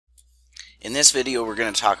In this video, we're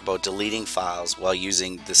going to talk about deleting files while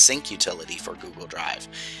using the sync utility for Google Drive.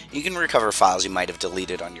 You can recover files you might have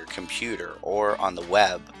deleted on your computer or on the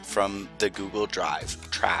web from the Google Drive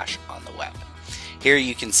trash on the web. Here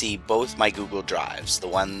you can see both my Google Drives. The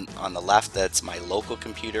one on the left, that's my local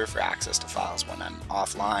computer for access to files when I'm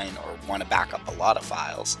offline or want to back up a lot of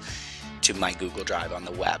files, to my Google Drive on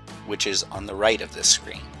the web, which is on the right of this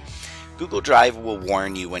screen. Google Drive will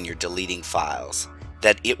warn you when you're deleting files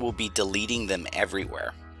that it will be deleting them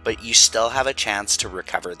everywhere, but you still have a chance to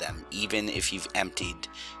recover them even if you've emptied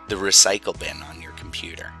the recycle bin on your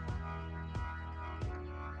computer.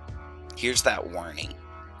 Here's that warning.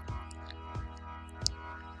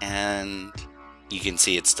 And you can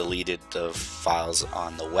see it's deleted the files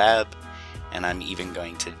on the web, and I'm even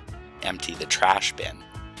going to empty the trash bin.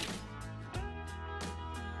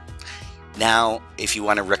 Now, if you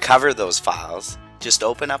want to recover those files, just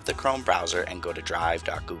open up the Chrome browser and go to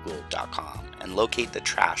drive.google.com and locate the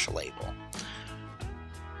trash label.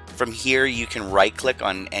 From here, you can right-click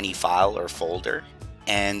on any file or folder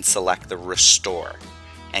and select the Restore,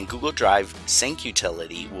 and Google Drive Sync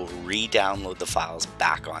utility will re-download the files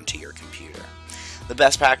back onto your computer. The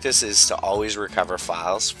best practice is to always recover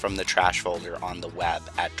files from the trash folder on the web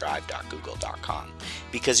at drive.google.com,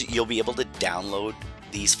 because you'll be able to download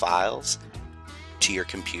these files to your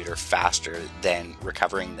computer faster than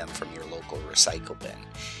recovering them from your local recycle bin,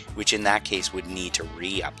 which in that case would need to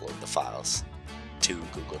re-upload the files to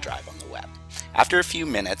Google Drive on the web. After a few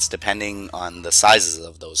minutes, depending on the sizes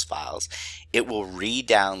of those files, it will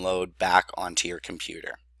re-download back onto your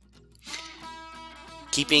computer.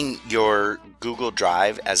 Keeping your Google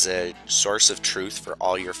Drive as a source of truth for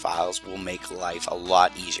all your files will make life a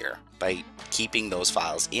lot easier by keeping those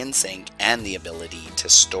files in sync and the ability to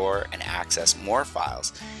store and access more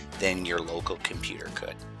files than your local computer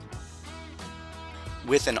could,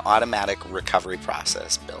 with an automatic recovery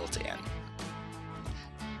process built in.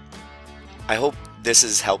 I hope this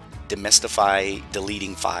has helped demystify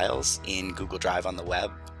deleting files in Google Drive on the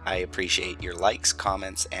web. I appreciate your likes,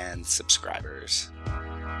 comments, and subscribers.